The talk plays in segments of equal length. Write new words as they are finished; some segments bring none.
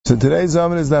So today's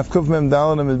amud is Daf Kuf Mem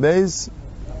Daled Amud Beis.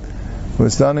 We're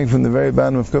starting from the very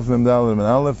bottom of Kuf Mem Daled Amud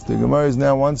Aleph. The Gemara is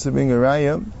now wants to bring a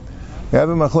raya. We have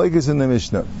a machlekes in the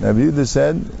Mishnah. Rabbi Yehuda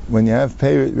said, when you have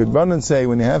peiros, Rabbanan say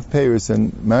when you have peiros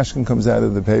and mashkin comes out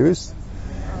of the peiros,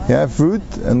 you have fruit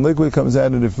and liquid comes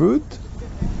out of the fruit,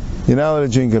 you're not allowed to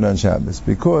drink it on Shabbos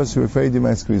because you're afraid you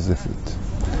might squeeze the fruit.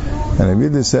 And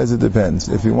Rabbi Yehuda says it depends.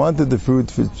 If you wanted the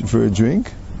fruit for a drink,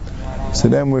 so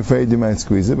then we're afraid you might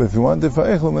squeeze it. But if you want it for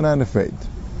eichel, we're not afraid.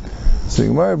 So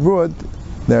Gemara brought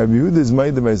that Rabbi Yehuda is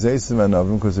made by Zeisim and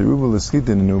Oven because the Rubel is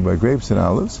skitten by grapes and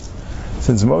olives.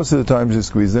 Since most of the times you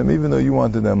squeeze them, even though you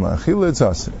wanted them la'achila, it's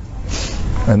asir.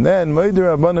 And then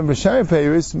Moeder Rabbanan B'shai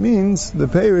Peiris means the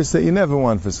Peiris that you never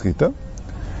want for skita.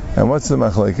 And what's the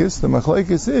machlekes? The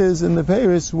machlekes is in the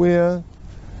Peiris where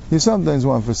you sometimes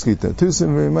want for skita. Tusim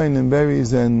v'rimainim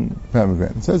berries and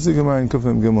pomegranates. That's the Gemara in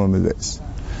Kufim Gimel Midbeis.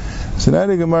 So now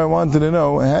the Gemara wanted to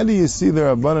know, how do you see the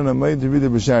Rabbanan Amayid to read the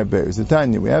B'shai Peiris? The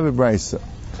Tanya, we have a brisa.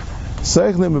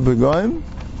 Seichlim b'begoyim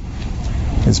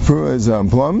is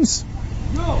plums,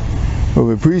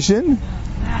 over Prishin,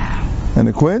 and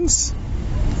a quince,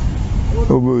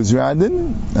 over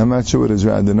Uzradin. I'm not sure what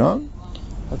Uzradin are.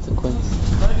 What's a quince?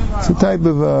 It's a type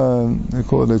of, they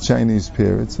call it a Chinese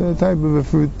pear. It's a type of a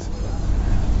fruit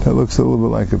that looks a little bit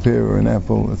like a pear or an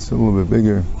apple. It's a little bit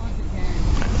bigger.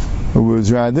 Over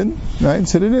Uzradin, right?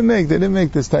 So they didn't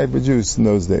make this type of juice in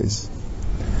those days.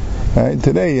 Right?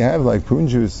 Today you have like prune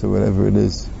juice or whatever it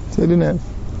is. So they didn't have.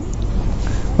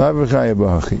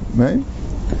 Right?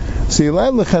 So you're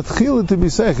allowed lechatchila to be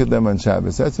seichet them on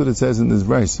Shabbos. That's what it says in this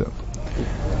brisa.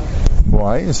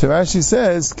 Why? So Rashi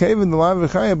says, "Kevin the lav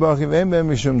v'chaya b'achim em b'em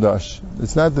mishum dash."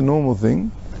 It's not the normal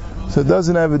thing, so it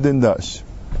doesn't have a din dash.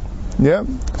 Yeah.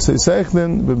 So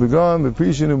seichlin b'begon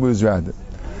b'prishin u'b'uzradim.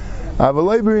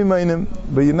 Avalei b'rimainim,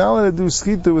 but you're not allowed to do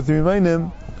skita with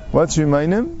rimainim. What's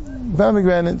rimainim?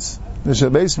 Pomegranates. In this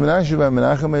house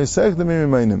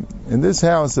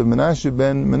of Menashe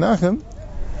ben Menachem,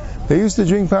 they used to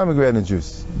drink pomegranate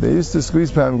juice. They used to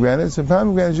squeeze pomegranates, and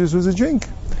pomegranate juice was a drink.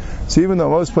 So even though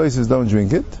most places don't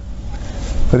drink it,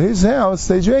 but his house,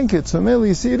 they drank it. So mainly,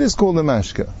 you see, it is called a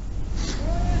mashka.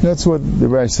 That's what the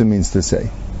Rashi means to say.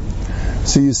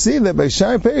 So you see that by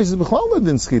Shai Peiris is B'chalna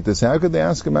din skita. So how could they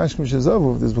ask a mashka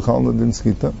Shazov if there's B'chalna din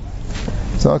skita?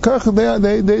 So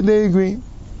they agree.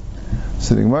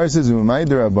 So the Gemara says,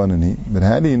 but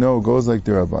how do you know it goes like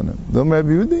the Rabbanan?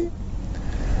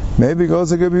 Maybe it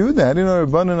goes like Rabbi Yehuda. How do you know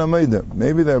Rabbanan Amayda?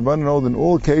 Maybe the Rabbanan hold in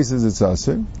all cases it's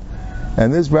asir.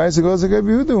 And this brisa goes like Rabbi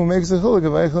Yehuda, who makes a chiluk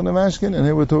of eichel nemashkin, and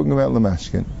here we're talking about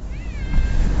lemashkin.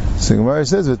 So the Gemara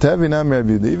says, "V'tavi nam Rabbi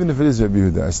Yehuda." Even if it is Rabbi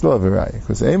Yehuda, I still have a raya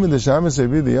because aim of the shamas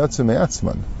Rabbi Yehuda yatzum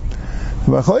me'atzman.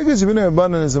 The machlekes Rabbi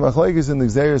Rabbanan is a machlekes in the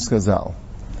Gzeirus Chazal.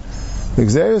 The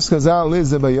Gzeirus Chazal is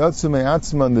that by yatzum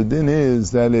me'atzman, the din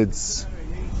is that it's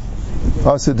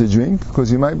asir to drink because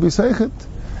you might be seichet.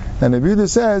 And Rabbi Yehuda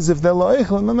says, if they're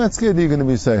la'eichel, I'm not scared you're going to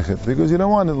be seichet because you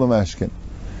don't want it lemashkin.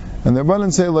 And the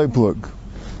Rabbanan say loy plug.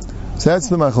 So that's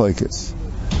the machlekes.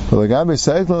 But like Rabbi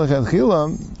seichet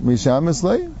lechatchila mishamis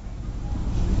lei.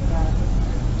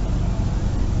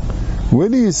 Where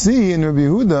do you see in Rabbi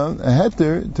Yehuda a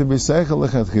heter to be seichet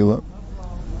lechatchila?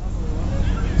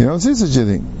 You don't see such a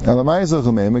thing. Elamai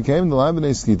zochamim came the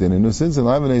lavanei skitin, and since the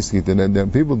lavanei skitin,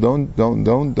 that people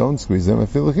don't squeeze them. I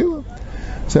feel lechila.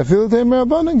 So I feel the time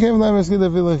Rabbanan came the lavanei skitin.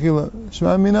 I feel lechila.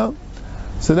 Shema mina.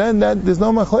 So then there's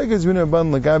no machlekes between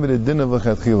Rabbanan l'gabe the din of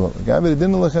lechatchila. L'gabe the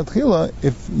din of lechatchila.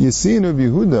 If you see in Rabbi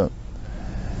Yehuda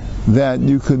that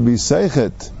you could be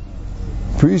seichet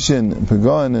prishin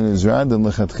pagan and izrad and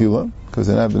lechatchila because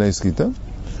they're not bnei skita.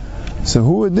 So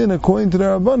who would then, according to the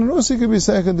Rabbanan, also could be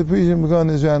second to Prishin Began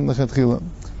Israel Lechatchila?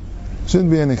 Shouldn't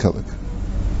be any chiluk.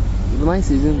 The mice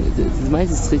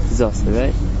is strict disaster,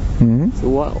 right? Mm-hmm. So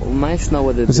what mice know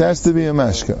whether this has to be a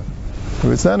mashka. If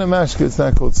it's not a mashka, it's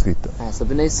not called skita. So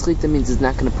bnei skita means it's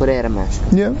not going to put out a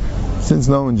mashka. Yeah, since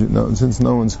no one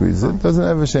squeezes it, doesn't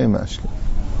have a shame mashka.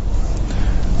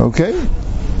 Okay.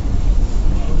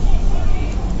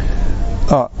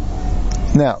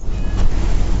 Now.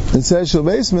 It says, "Shal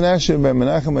beis Menashe ben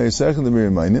Menachem ha'yiseichel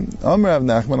b'rimainim." Amar Rav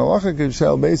Nachman, halacha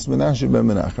k'shal beis Menashe ben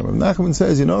Menachem. Rav Nachman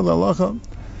says, you know the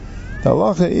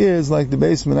halacha is like the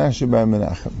beis Menashe ben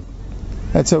Menachem.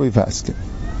 That's how we pass it.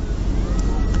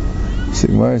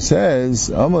 Sigmar says,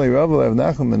 "Amar Rav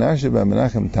Nachman Menashe ben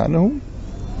Menachem Tanahu."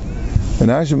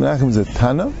 Menashe ben Menachem is a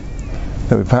Tana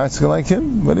that we pass like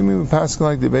him. What do you mean we pass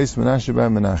like the beis Menashe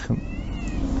ben Menachem?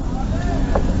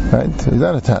 Right? He's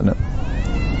not a Tana.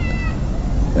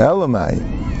 Elamai.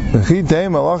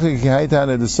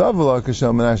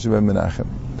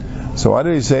 So why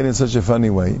did he say it in such a funny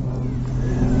way?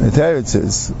 The teretz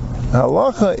is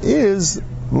halacha is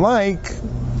like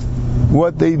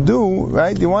what they do,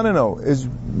 right? You want to know, is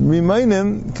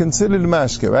Rimainim considered a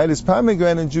mashke, right? Is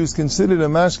pomegranate juice considered a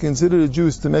mashke, considered a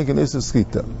juice to make an issa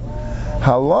schita?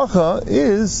 Halacha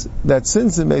is that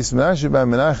since it makes Menashe by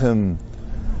Menachem,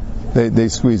 they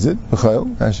squeeze it,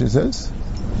 b'chayil, Rashi says.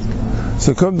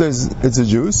 So it's a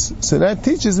juice, so that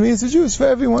teaches me it's a juice for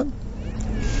everyone.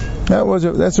 That's what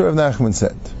Rav Nachman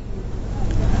said.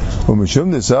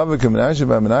 Menashe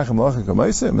by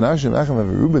Menachem have a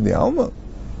ruba the alma.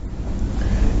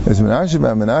 Is Menashe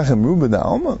by Menachem ruba the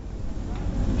alma?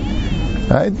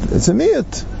 Right? It's a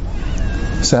miyat.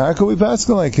 So how can we pass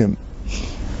like him?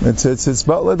 It's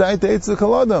batla daita it's the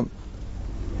kaladam.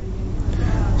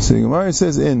 So the Gemara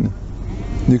says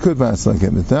you could pass like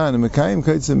him.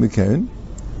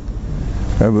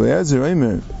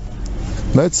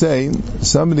 Let's say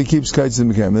somebody keeps kites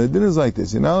in Mekayim. The din is like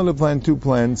this. You're not allowed to plant two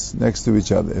plants next to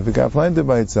each other. If it got planted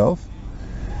by itself,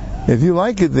 if you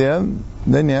like it there,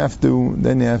 then you have to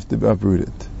uproot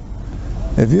it.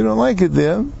 If you don't like it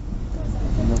there,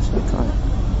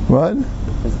 what?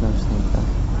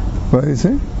 What do you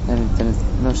say? Then it's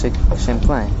no Shem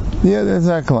Klein. Yeah, that's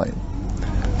not Klein.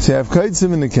 So you have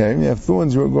kaitzim in the Kerim, you have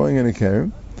thorns growing in the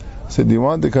Kerim. So do you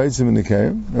want the kaitzim in the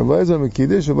Kerim? Rabbi says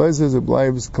Mekidish, Rabbi says it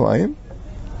blives Klein.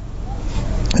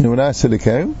 And when I said the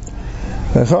Kerim,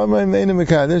 and the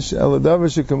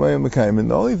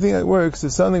only thing that works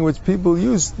is something which people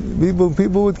use,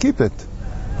 people would keep it.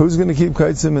 Who's going to keep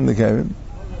kaitzim in the Kerim?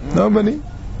 Nobody.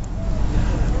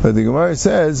 But the Gemara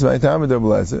says, but what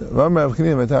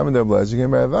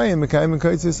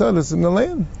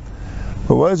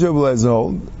does Rabbi Lezer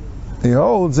hold? He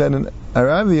holds that in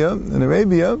Arabia,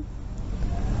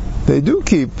 they do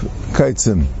keep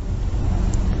kaitzim.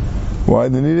 Why?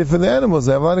 They need it for the animals.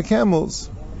 They have a lot of camels.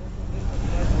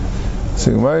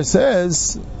 So Gemara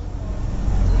says,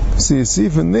 so you see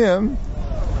from there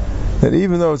that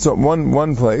even though it's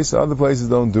one place, other places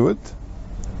don't do it.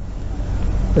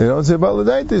 You don't say about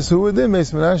L'daitis, who would then make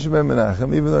Menashe ben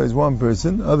Menachem, even though he's one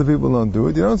person, other people don't do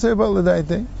it. You don't say about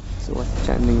L'daitis. So what's the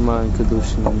chat in the Gemara in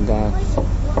Kedushin and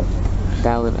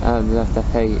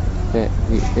Dafei,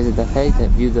 is it Dafei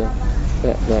that Yudah,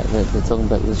 that they're talking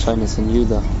about the Shyness in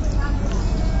Yudah,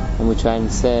 and we're trying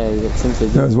to say that since they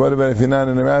do... No, what about if you're not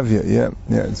in Arabia? Yeah,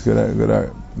 it's good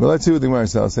art. But let's see what the Gemara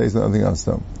says. Say nothing else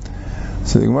though.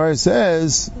 So the Gemara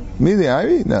says, Mili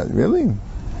Ari? Not really.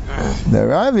 The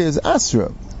Arabia is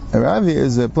Asra. Arabia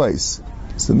is a place.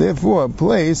 So therefore, a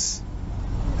place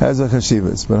has a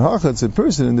chashivas. But Hachatz, a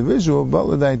person, individual, but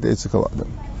l'dayt it's a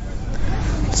kaladam.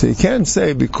 So you can't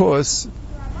say because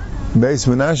Beis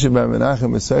Menashe by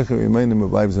Menachem Eseicher Remainim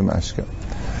of Lives of Mashka.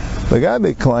 Like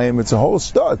I claim it's a whole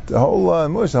stot, a whole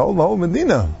mush, the whole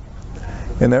Medina.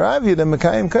 In Arabia, the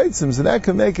Mekayim Kaitzim, so that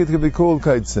could make it could be called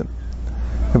Kaitzim.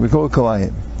 It could be called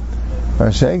Kalayim.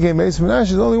 Shenke Beis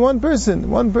Menashe is only one person.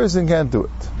 One person can't do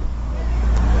it.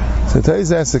 So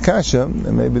Taiz asks the kasha,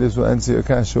 and maybe this will answer your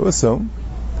kasha also. I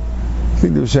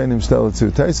think the Rishonim tell it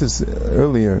too. Taiz is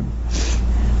earlier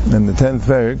in the 10th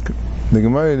Verik. The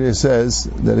Gemara there says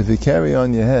that if you carry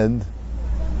something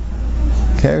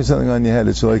on your head,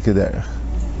 it's like a derech.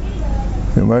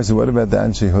 The Gemara says, what about the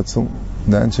Anshe Hutzel?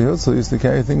 The Anshe Hutzel used to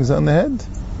carry things on the head.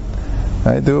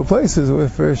 Right? There were places where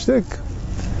for a shtick,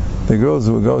 the girls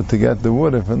would go to get the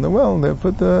water from the well, they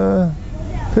put the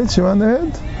pitcher on their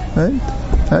head, right?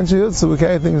 Anshe Hutzel would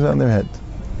carry things on their head.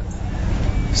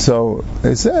 So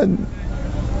they said,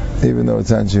 even though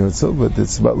it's Anshe Hutzel, but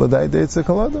it's about L'dayt it's a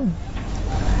kaladam.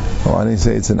 Why don't you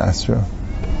say it's an Astra?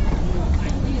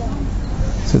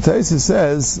 So Taisa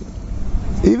says,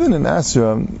 even in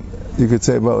Astra, you could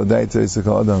say about L'dayt it's a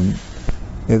kaladam,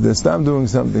 if they stop doing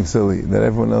something silly that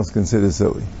everyone else considers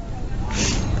silly.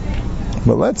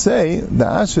 But let's say the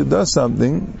Asher does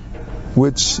something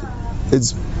which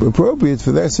is appropriate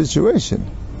for their situation.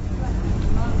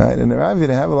 Right? In Arabia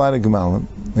they have a lot of Gemalim.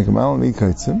 The Gemalim eat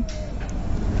Kaitzim.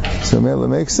 So it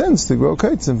makes sense to grow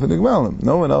Kaitzim for the Gemalim.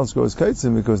 No one else grows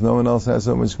Kaitzim because no one else has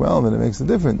so much Gemalim and it makes a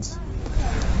difference.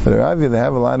 But in Arabia they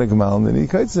have a lot of Gemalim that eat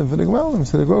Kaitzim for the Gemalim.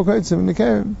 So they grow Kaitzim in the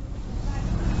Kerem.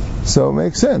 So it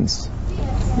makes sense.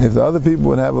 If the other people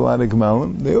would have a lot of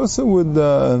Gemalim, they also would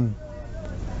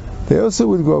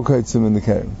grow kaitzim in the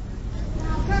Kerem.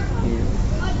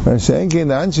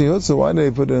 So why do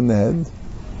they put it in the head?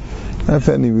 Not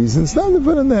for any reason. It's not to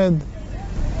put it in the head.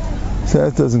 So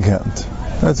that doesn't count.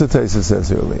 That's what Taisa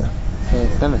says earlier. So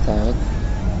it's not Matar,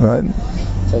 right?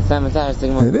 So it's not Matar.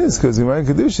 It is, because in Gemara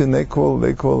Kedushin they call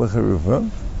a charufa.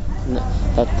 No,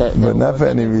 but not for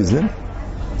any reason.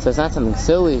 So it's not something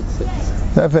silly.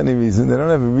 Not for any reason. They don't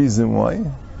have a reason why.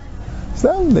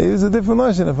 So they use a different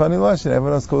lashon, a funny lashon.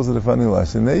 Everyone else calls it a funny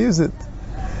lashon. They use it.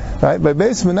 Right? By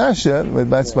Beis Menashe,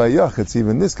 that's by Yochitz,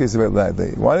 even in this case about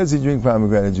that. Why does he drink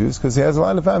pomegranate juice? Because he has a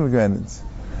lot of pomegranates.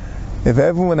 If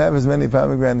everyone would have as many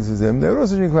pomegranates as him, they would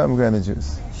also drink pomegranate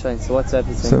juice. So what's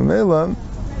that? So Mela,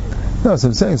 no, so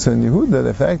I'm saying, so in Yehuda,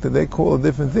 the fact that they call a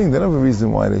different thing, they don't have a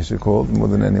reason why they should call it more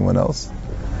than anyone else.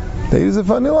 They use a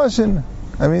funny lashon.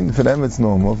 I mean, for them it's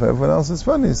normal, for everyone else it's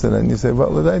funny, so then you say,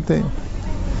 what would I think?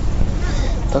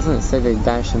 Doesn't it say they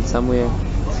dash him somewhere?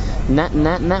 Not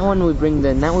when we bring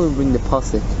the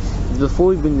pasuk. Before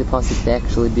we bring the pasuk, there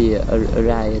actually be a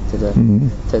raya to the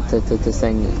to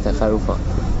saying the charufa.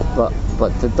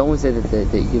 But don't we say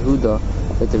that the Yehuda,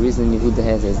 that the reason Yehuda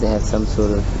has is they have some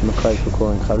sort of makar for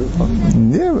calling charufa?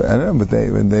 Yeah, I know, but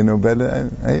they know better.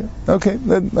 Okay,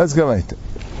 let's go right.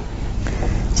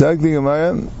 Zag the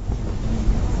Gemara.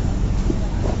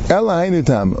 Ela hainu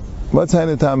tama. What's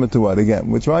hainu tama to what? Again,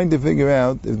 we're trying to figure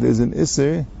out if there's an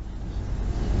isser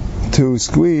to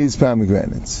squeeze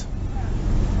pomegranates.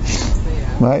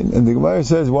 Right? And the Gemara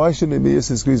says, why should it be isser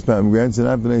to squeeze pomegranates and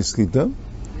not b'nei skita?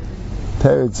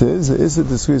 Teretz is, the isser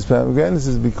to squeeze pomegranates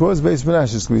is because Beis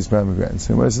Menashe squeeze pomegranates.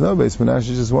 And when no, Beis Menashe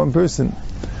is just one person.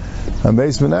 On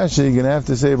Beis Menashe, you're going to have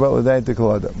to say about l'dayit to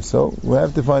kol adam. So, we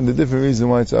have to find a different reason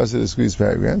why it's also to squeeze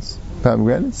pomegranates.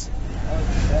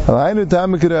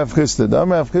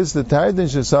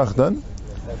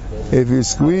 If you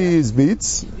squeeze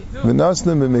beets, and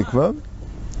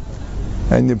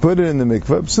you put it in the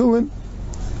mikvah, psulin.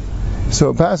 So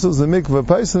it passes the mikvah,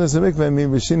 paisanas the mikvah, and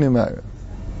b'shinim mara.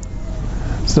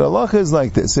 So the halacha is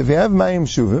like this: if you have mayim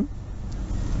shuvim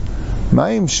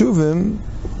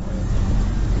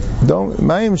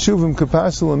could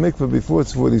passel a mikvah before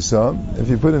it's 40 sa. If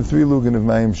you put in 3 lugan of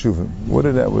mayim shuvim, what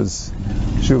did that was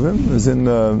shuvim?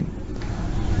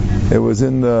 It was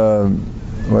in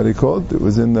what do you call it? It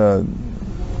was in a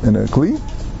kli.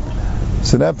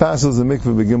 So that passes the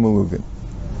mikvah b'gimel lugan.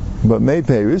 But may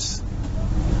peiris,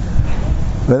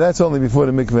 but that's only before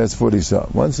the mikvah has 40 sa.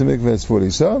 Once the mikvah has 40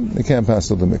 sa, it can't pass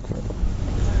the mikvah.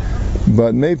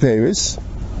 But may peiris,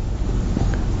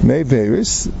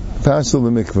 pass the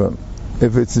mikvah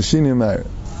if it's a shinim mara.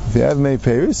 If you have may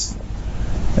peiris,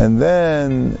 and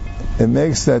then it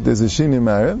makes that there's a shinim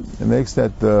mara, it makes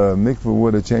that the mikvah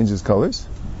water changes colors.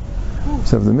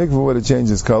 So if the mikvah water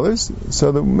changes colors,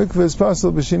 so the mikvah is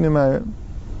possible b'shinim mara.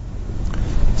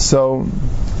 So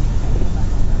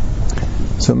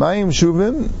mayim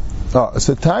shuvim.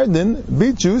 So tardin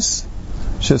beet juice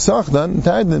shesachdan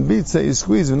tardin beets that you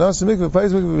squeeze v'nas mikvah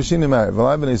pais mikvah b'shinim mara.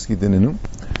 V'lai b'nei skitininu.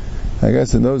 I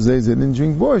guess in those days they didn't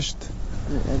drink borscht,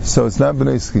 so it's not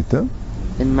b'nei skita.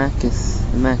 In Makis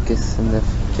and the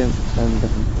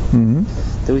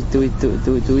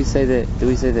do we say that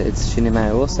it's shinim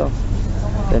mara also?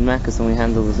 In Makis when we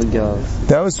handle the sugya.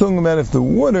 That was talking about if the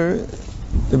water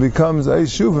it becomes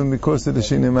Aish Shuvim because of the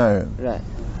Shinim Mara. Right.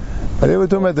 But they were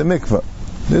talking about the mikvah.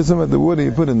 They were talking about the water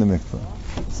you put in the mikvah.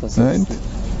 Right?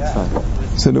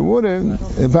 So the water,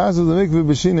 it passes the mikvah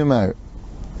b'Shinim Mara.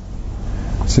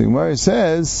 So Gemara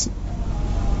says,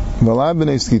 V'alai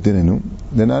b'nei skitininu,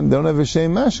 they don't have a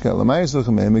shem mashka. L'may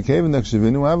yislechem mekevin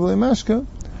dakshivinu, havle mashka.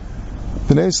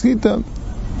 B'nei skita,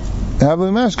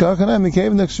 havle mashka, ha'kanai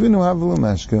mekevin dakshivinu, havle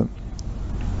mashka.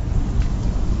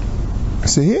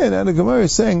 So here, now the Gemara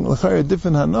is saying a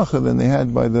different hanacha than they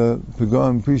had by the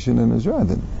Pegam, Prishin, and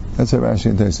Ezradin. That's how Rashi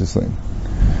and Taisus claim,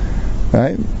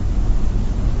 right?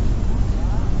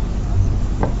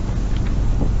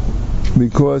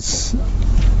 Because,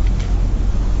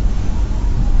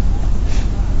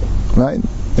 right?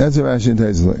 That's how Rashi and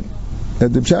Taisus claim.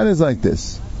 That the pshat is like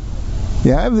this: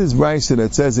 you have this brayso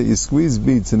that says that you squeeze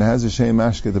beets and it has a shem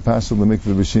mashka to pass the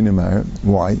mikveh b'shinim mara.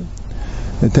 Why?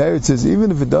 The Torah says even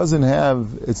if it doesn't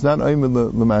have, it's not oimid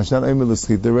l'mash, not oimid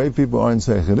l'schit. The right people aren't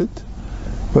seicheret,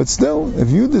 but still, if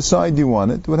you decide you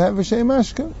want it, we'll have a shem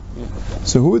mashka.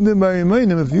 So who would the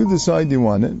barimayim? If you decide you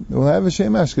want it, we'll have a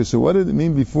shem mashka. So what did it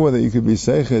mean before that you could be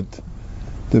seichet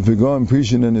to Pegah and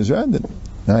Prishin and Ezradin?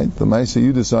 Right? The Maisa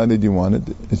you decided you want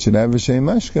it should have a shem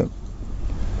mashka.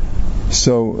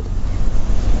 So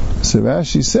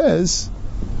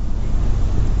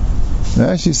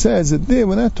Rashi says that there,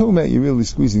 we're not talking about you really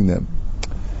squeezing them.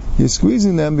 You're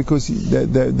squeezing them because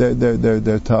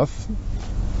they're tough,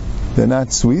 they're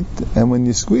not sweet, and when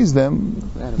you squeeze them,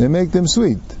 they make them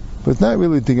sweet. But it's not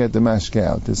really to get the mashka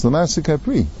out. It's l'masa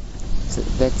kapri. So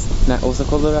that's not also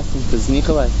called the Rashi because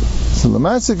Nikolai. So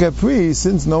l'masa kapri,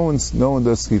 since no one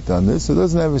does skit on this, so it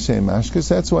doesn't have a shem mashka,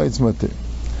 so that's why it's mutter.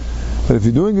 But if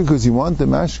you're doing it because you want the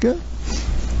mashka,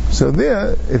 so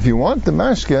there, if you want the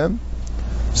mashka,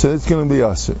 so it's going to be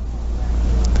asur.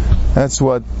 That's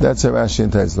how Rashi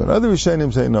and Tais learn. Other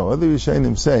Rishonim say no. Other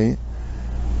Rishonim say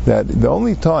that the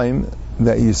only time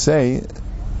that you say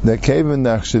that Kevin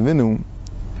Nachshevinu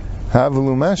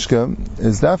Havelu Mashka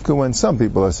is dafka when some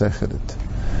people are Seicherit.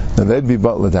 Now they'd be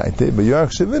Batladaite, but you're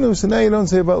Achshevinu, so now you don't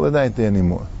say Batladaite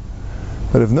anymore.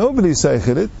 But if nobody's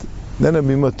Seicherit, then it'll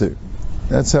be Mutter.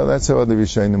 That's how other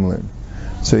Rishonim learn.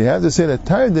 So you have to say that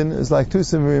Tardin is like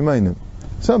Tusim V'Rimaynim.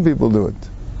 Some people do it.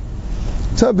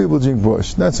 Some people drink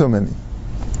Borscht, not so many.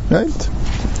 Right?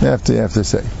 You have to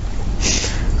say.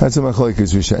 That's a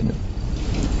Machlokes Rishonim.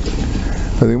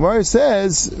 But the Gemara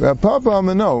says, Papa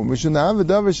Amano, Mishun Hava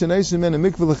Davar Shenaisim Men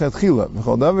Mikveh Lechatchila.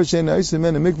 V'chol Davar Shenaisim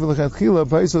Men Mikveh Lechatchila,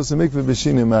 Paisos Mikveh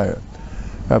B'Shini Mara.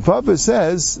 Papa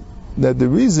says that the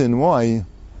reason why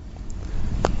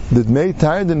that made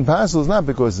tired and passel is not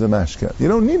because it's a mashka. You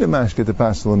don't need a mashka to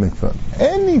passel a mikveh.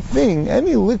 Anything,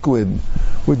 any liquid,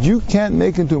 which you can't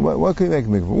make into what can you make a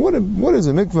mikveh? What is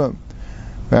a mikveh?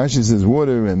 Rashi says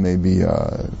water and maybe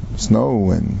snow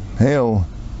and hail.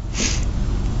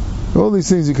 All these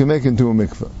things you can make into a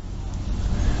mikveh,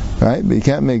 right? But you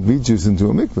can't make beet juice into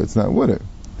a mikveh. It's not water.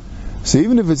 So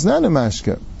even if it's not a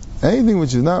mashka, anything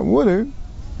which is not water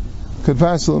could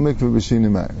pass a mikveh b'shini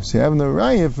ma'ir. So you have no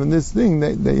raya from this thing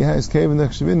that you has kaven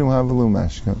nechshavinu havelu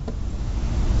mashka.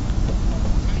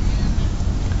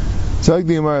 So like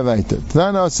the Gemara Vaita.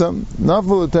 Tnan asam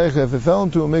naflu l'teicha, if it fell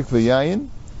into a mikveh yayin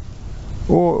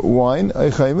or wine,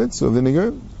 eichaymitz or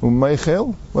vinegar,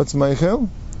 meichel. What's meichel?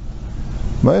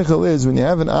 Meichel is when you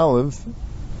have an olive,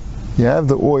 you have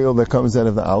the oil that comes out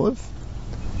of the olive,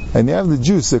 and you have the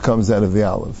juice that comes out of the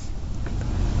olive.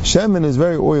 Shemen is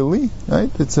very oily,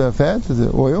 right? It's a fat, it's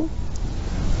an oil.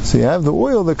 So you have the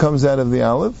oil that comes out of the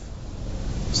olive.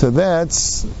 So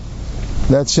that's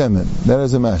shemen. That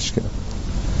is a mashka.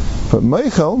 But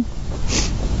meichel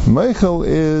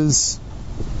is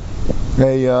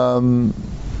a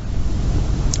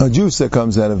juice that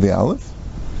comes out of the olive,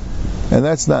 and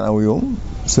that's not oil.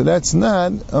 So that's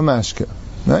not a mashka,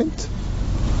 right?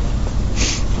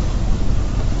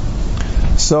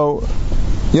 So,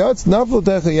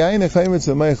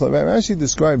 Rashi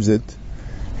describes it.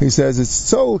 He says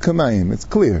it's tzol kamayim. It's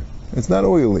clear. It's not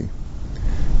oily.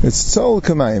 It's tzol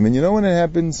kamayim. And you know when it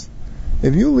happens?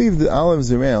 If you leave the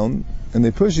olives around and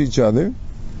they push each other,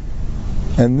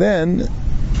 and then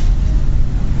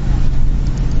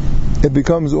it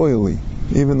becomes oily.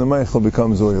 Even the meichel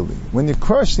becomes oily. When you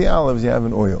crush the olives, you have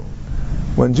an oil.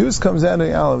 When juice comes out of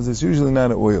the olives, it's usually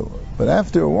not an oil. But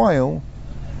after a while,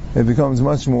 it becomes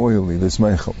much more oily, this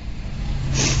meichel.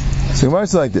 So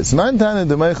it's like this. Mantana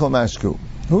de meichel mashku.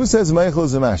 Who says meichel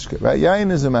is a mashka? Right?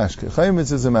 Yayin is a mashka.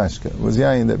 Chaymitz is a mashka. It was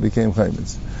yayin that became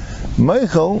chaymitz.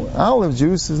 Meichel, olive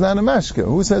juice, is not a mashka.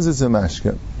 Who says it's a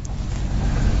mashka?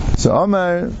 So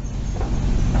Amar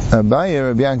Abaye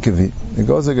Rabbi Yankovi. It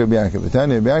goes like Rabbi Yankovi.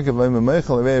 Tanya Rabbi Yankovi,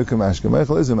 meichel aveiu k'mashka.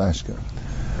 Meichel is a mashka.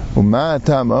 So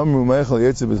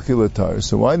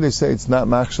why do they say it's not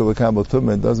machshel l'kabel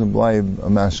tumah? It doesn't blind a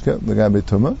mashka l'gabe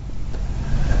tumah.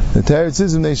 The teretz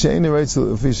is in she'eni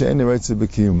reitzel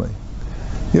b'kiyumei.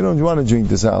 You don't want to drink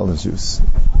this olive juice.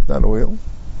 It's not oil.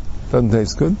 Doesn't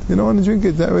taste good. You don't want to drink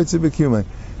it. That reitzel b'kiyumei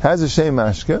has a shem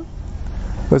mashka,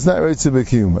 but it's not reitzel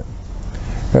b'kiyumei.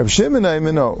 Reb Shimon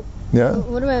Aimino. Yeah.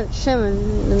 What about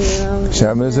shemen?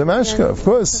 Shemen is a mashka, of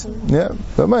course. Yeah,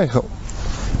 but meichel.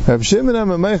 Reb Shimon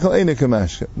am a meichel ain't a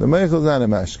mashka. The meichel is not a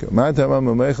mashka. Matam am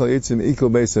a meichel yitzim equal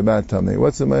base abad tamei.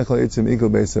 What's the meichel yitzim equal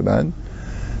base abad?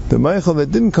 The meichel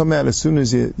that didn't come out as soon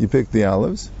as you picked the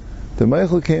olives. The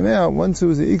meichel came out once it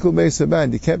was the equal base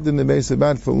abad. You kept in the base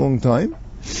abad for a long time.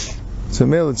 So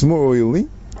male, it's more oily.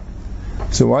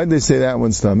 So why did they say that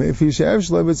one's tummy? If you she'av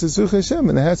shleb, it's a suche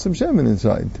shemen. It has some shemen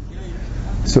inside.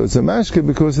 So it's a mashka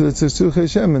because it's a suche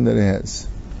shemen that it has.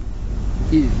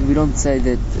 We don't say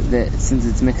that since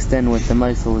it's mixed in with the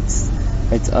meichel,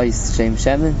 it's ice shem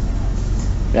shemen,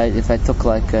 right? If I took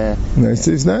like nice,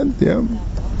 it's not, yeah.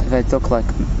 If I took like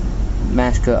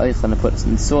mashka eich and I put it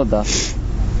in soda,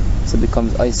 so it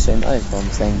becomes ice shem eich. I'm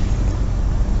saying,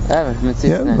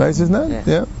 nice is not,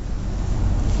 yeah.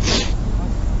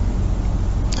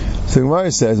 So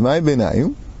Gemara says, "My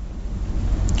benayu."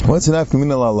 What's enough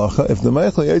kamina la'alacha? If the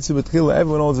meichel yaitzu b'tchila,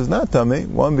 everyone knows it's not tamei.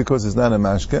 One because it's not a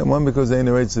mashka, and one because they ain't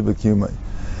yaitzu b'kiyumei.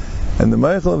 And the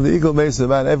meichel of the eagle base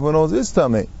about everyone knows it's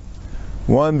tamei.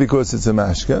 One because it's a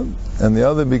mashka, and the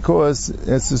other because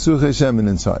it's the suche shemen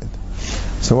inside.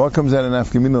 So what comes out in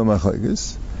afkamina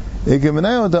la'machlekes?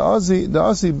 Igemenayu the asi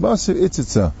basu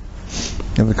itzitza.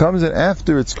 If it comes in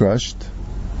after it's crushed,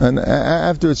 and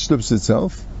after it strips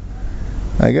itself,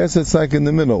 I guess it's like in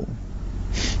the middle.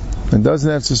 It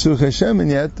doesn't have Tzusuch Hashemin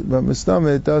yet, but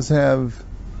Mistama it does have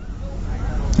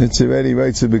it's already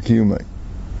right to B'kiyumai.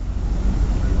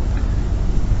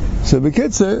 So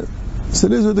B'kitzer, so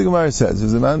this is what the Gemara says.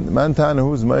 Is a man Tana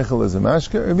who's Meichel as a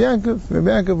mashka? Rabbi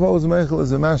Yaakov holds Meichel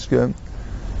as a mashka,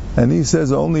 and he says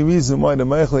the only reason why the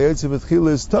Meichel Yetziv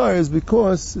B'tchila is tar is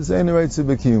because it's ain't right to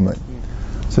B'kiyumai.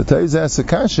 So Taiz asks a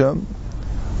kasha,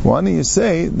 why don't you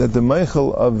say that the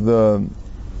Meichel of the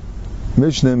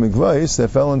Mishnah Mikvais that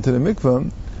fell into the mikvah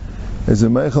is a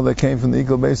Meichel that came from the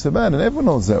Eagle Beis Abad, and everyone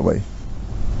holds that way.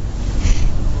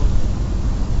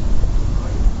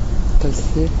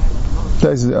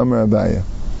 Taiz is Amar Abaya.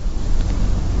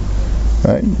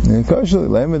 Right? And Kashal,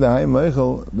 Lema the High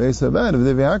Meichel Beis Abad, if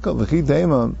they v'hakal v'chi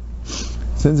teima,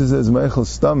 since it says Meichel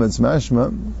Stam, it's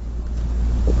mashma,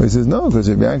 he says no, because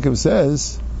Rabbi Yaakov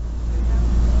says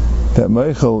that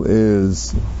Meichel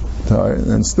is tar,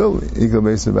 and still Eagle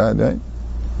Beis Abad, right?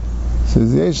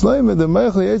 Says Yesh Lema, the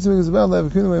Meichel Yetzim is about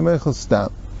Lavakunu Meichel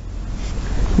Stam.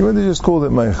 You wouldn't have just called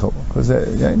it Meichel, because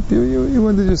you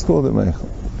wouldn't have just called it Meichel.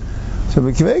 So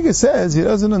Bekivega says he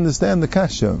doesn't understand the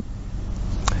kasha.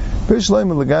 So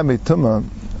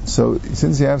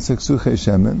since you have Seksuche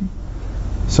Shemen,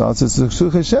 so it's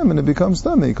Seksuche Shemen, it becomes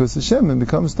tummy, because the Shemen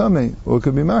becomes tummy, or it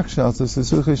could be Makshal, it's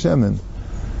Seksuche Shemen.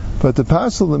 But the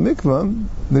parcel, the mikvah,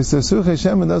 the Seksuche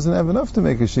Shemen doesn't have enough to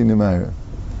make a Shini Meira.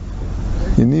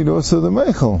 You need also the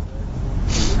Meichel.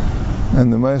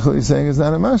 And the Meichel he's saying is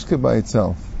not a mashka by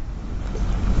itself.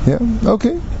 Yeah,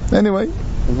 okay. Anyway.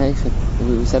 We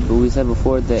said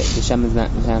before that the Shem is not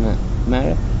Mashana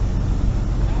Mara.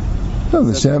 No,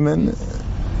 the Shemen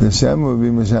would be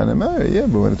Mashana Mara, yeah,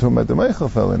 but we're talking about the Meichel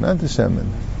fella, not the Shemen.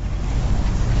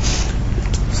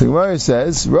 So Gemara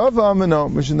says, Rav Amano,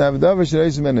 we should have Davar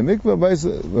Shreishim and a Mikvah,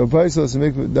 Paisel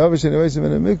Mikvah, Davar Shreishim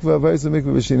and a Mikvah, Paisel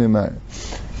Mikvah B'Shina Mara.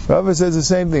 Rav says the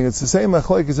same thing. It's the same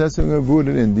machlokes. That's what we're going to brought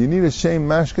it in. Do you need a shame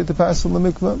mashka to pass on the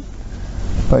mikvah?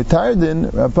 By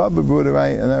Tardin, Rav Papa brought a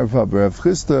raya, and Rav Papa, Rav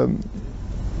Chisda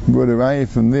brought a raya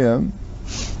from there,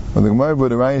 or the Gemara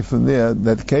brought a raya from there,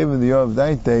 that cave in the Yov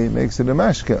Daite makes it a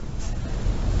mashka.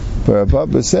 But Rav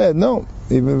Papa said, no,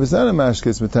 even if it's not a mashka,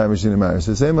 it's Matam Rishina Mara.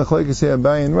 So the same machlokes here,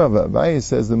 Abaye and Rava. Abaye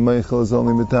says the Meichel is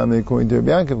only Matam according to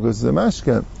Rabbi Yaakov, because it's a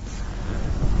mashka.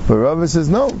 But Rabbi says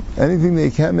no. Anything that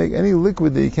you can't make, any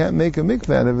liquid that you can't make a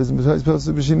mikvah out of is supposed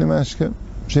to be B'Shina Mashka.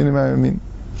 B'Shina Mara, I mean.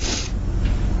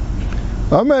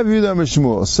 Amar Yehuda Amar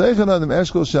Shmuel, Seichen Adam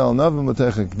Eshkol Shal Navim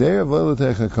L'Techa K'deira V'Lo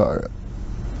L'Techa Kara.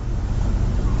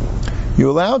 You're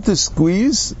allowed to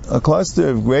squeeze a cluster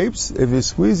of grapes if you're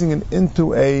squeezing it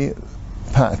into a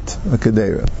pat, a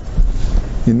K'deira.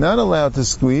 You're not allowed to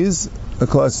squeeze a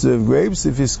cluster of grapes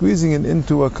if you're squeezing it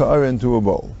into a kara, into a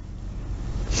bowl.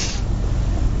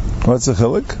 What's a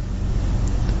chilik?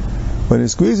 When you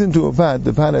squeeze into a pot,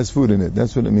 the pot has food in it.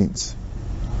 That's what it means.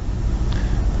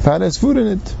 The pot has food in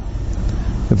it.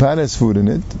 The pot has food in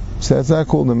it, so that's not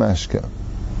called a mashka.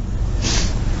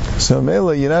 So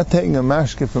Mela, you're not taking a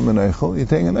mashka from an eichel, you're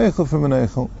taking an eichel from an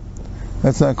eichel.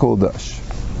 That's not called dash.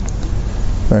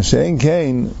 Now Shein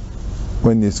Kain,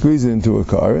 when you squeeze it into a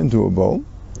car, into a bowl,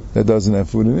 that doesn't have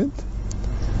food in it,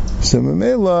 so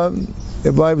Mela,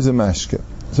 it blives a mashka.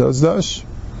 So it's dash.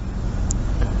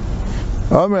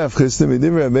 We learn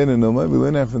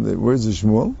that from the words of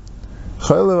Shmuel.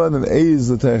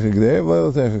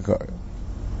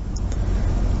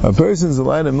 A person's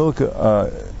allowed to milk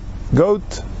a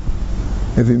goat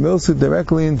if he milks it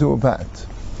directly into a pot.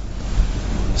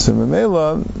 So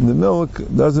Mamela, the milk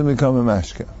doesn't become a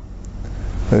mashka.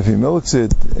 But if he milks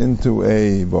it into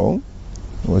a bowl,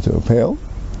 or to a pail,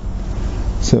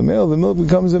 so Mamela, the milk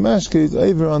becomes a mashka, it's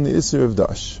over on the Isser of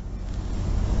Dash.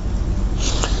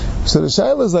 So the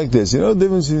shaila is like this. You know the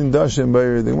difference between dash and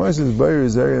bayir? The Gemara says bayir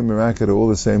is area and merakat are all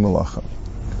the same malacha.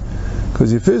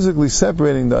 Because you're physically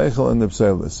separating the eichel and the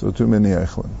pselis, or too many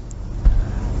eichelim.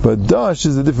 But dash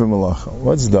is a different malacha.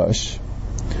 What's dash?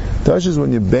 Dash is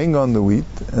when you bang on the wheat,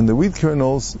 and the wheat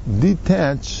kernels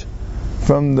detach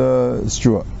from the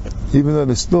straw. Even though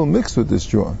they're still mixed with the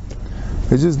straw.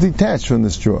 They just detach from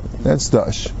the straw. That's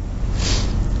dash.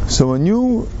 So when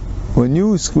you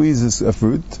squeeze a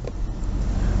fruit,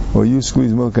 or you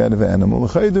squeeze milk out of an animal,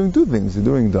 you're doing two things. You're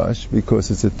doing dash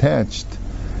because it's attached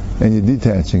and you're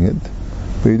detaching it,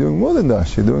 but you're doing more than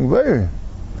dash, you're doing bayir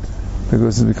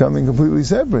because it's becoming completely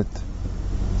separate.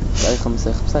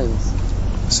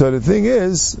 So the thing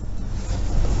is,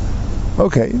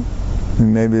 okay,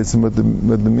 maybe it's with the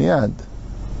miyad.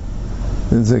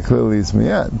 Didn't say clearly it's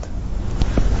miyad.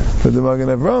 But the Magen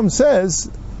Avraham says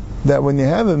that when you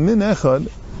have a min echad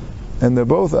and they're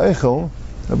both eichel,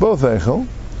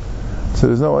 so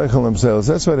there's no eichel themselves.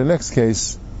 That's why the next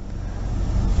case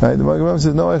Right? The Magen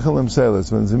says no eichel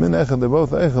emselis. When zemin echel, they're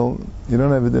both eichel. You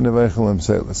don't have a din of eichel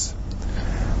emselis.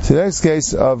 So the next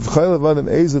case of chaylev adam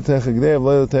ezel techa gdei of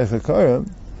leil techa kara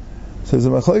says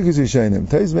the machlekes yishayim.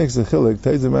 Teiz makes the chilik.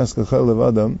 Teiz the maskal chaylev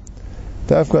adam.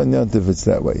 Tafka and yantiv it's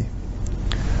that way.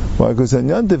 Why? Because in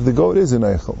yantiv the goat is an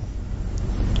eichel.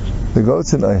 The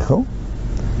goat's an eichel,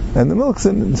 and the milk's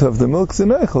in. So if the milk's an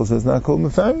eichel, so it's not called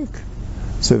mefarik.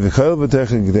 So if you chaylev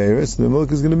techa gdei, the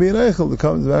milk is going to be an eichel. The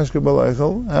comes mashka bal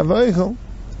eichel have eichel.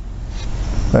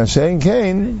 Mashen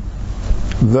kain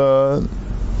the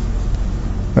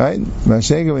right?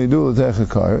 Mashega, when you do l'techa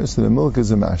kara, so the milk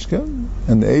is a mashka,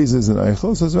 and the eiz is an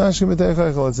eichel, so it's mashka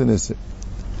m'techa eichel, it's an isser.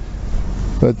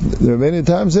 But the remaining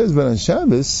time says, but on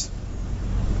Shabbos,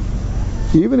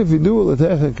 even if you do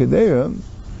l'techa kadeira,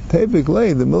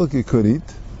 typically the milk you could eat,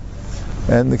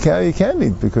 and the cow you can't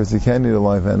eat, because you can't eat a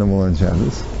live animal on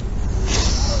Shabbos.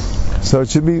 So it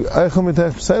should be eichel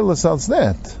m'techa p'seilah sounds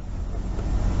that.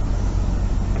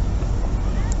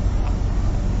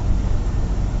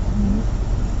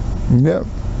 Yeah.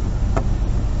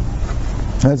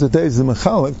 That's what is the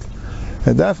mechalik.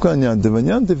 And dafka and yantiv. And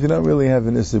yantiv, you don't really have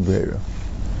an issa b'era.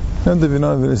 Yantiv, you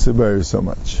don't have an issa b'era so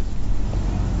much.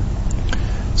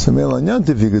 So mele on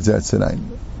yantiv, you could zet tzedayim.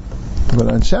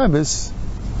 But on Shabbos,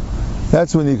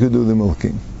 that's when you could do the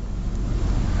milking.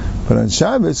 But on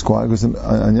Shabbos, because on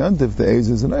yantiv, the eiz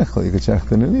is an eichel. You could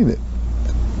shechten and eat it.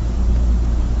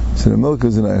 So the milk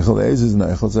is an eichel, the eiz is an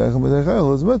eichel, so eichel b'tech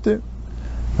eichel is mutter.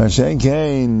 Hashem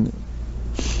Kain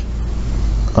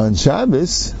on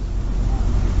Shabbos,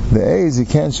 the eiz you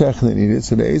can't shechen and eat it,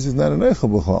 so the eiz is not an eichel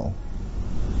b'chol.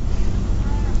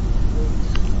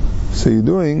 So you're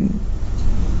doing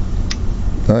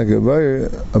like a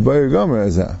bayer gomer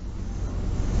azah.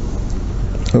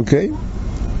 Okay.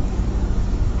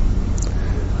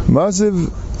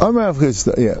 Maziv Amar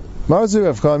Avchista, yeah.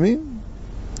 Maziv Avchami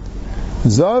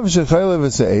Zav shechaylev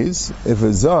v'seiz. If a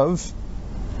zav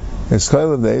is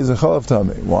chaylev the eiz, a chalav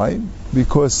tamei. Why?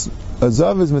 Because a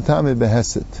zav is metame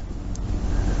behesit.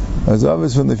 A zav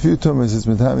is from the few tumas is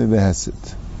metame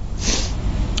behesit.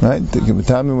 Right?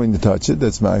 Metame when you touch it,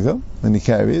 that's maga. When you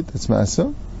carry it, that's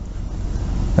masa.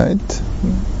 Right?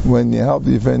 When you help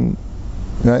your friend,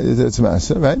 right, that's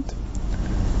masa, right?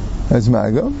 That's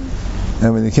maga.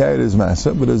 And when you carry it, it's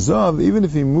masa. But a zav, even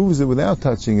if he moves it without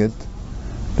touching it,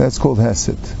 that's called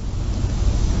hesit.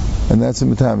 And that's a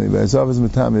metame. But a zav is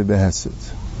metame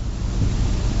behesit.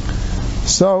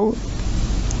 So,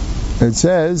 it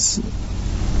says,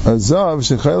 a zav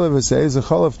shechaylev v'seiz a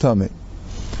chalav tamei.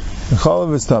 A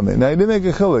chalav is tamei. Now, you didn't make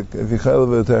a chilik. If you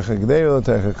chaylev v'techa gdei or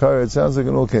v'techa kara, it sounds like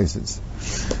in all cases.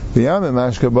 V'yame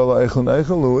mashka bala eichel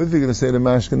eichel. If you're going to say the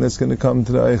mashka that's going to come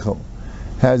to the eichel,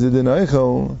 has it in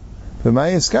eichel,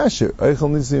 v'may is kasher. Eichel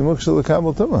needs to be mukshel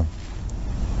l'kabel tumah.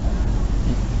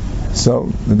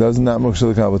 So, it doesn't not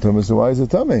mukshel l'kabel tumah, so why is it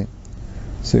tamei?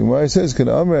 So, why it says, can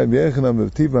Amr Rabbi Yechonam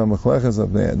b'tiba mechlechas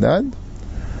apnei adad?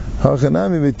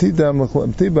 Hachanami b'tiba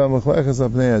mechlechas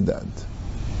apnei adad.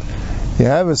 You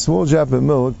have a small drop of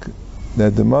milk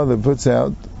that the mother puts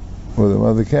out, or the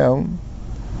mother cow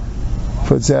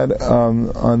puts out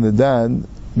on the dad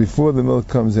before the milk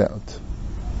comes out.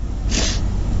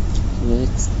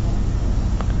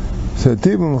 So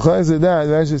tiba mechlechas adad,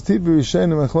 that's just tiba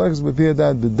rishayim mechlechas b'pi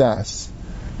adad b'das.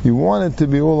 You want it to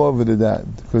be all over the dad,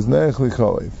 because neich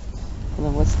licholev. Well,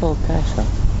 then what's the whole kasha?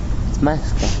 It's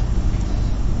mashka.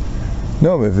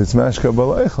 No, but if it's mashka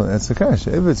bala eichel, that's the kasha.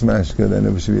 If it's mashka, then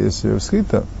it should be a sir of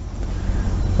skita.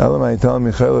 Elamai tell me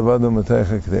chaylev adam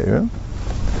mateicha k'deira.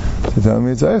 So tell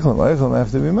me it's eichel. Eichel have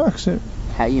to be machshir.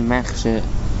 How you machshir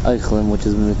eichel, which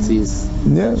is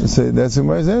mitzvahs? Yeah, so that's what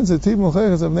my sense. A tip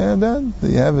mechaychas of ne'adad.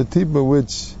 You have a tipa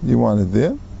which you want it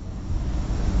there.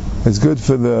 It's good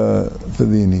for the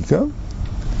inika.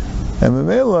 And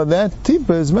memela, that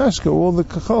tipa is mashka, all the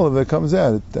kachalav that comes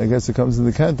out. I guess it comes in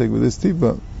the contact with this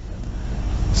tipa.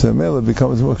 So memela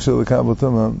becomes mukshel l'kabel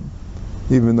tumah,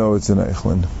 even though it's an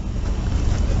eichlin.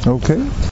 Okay.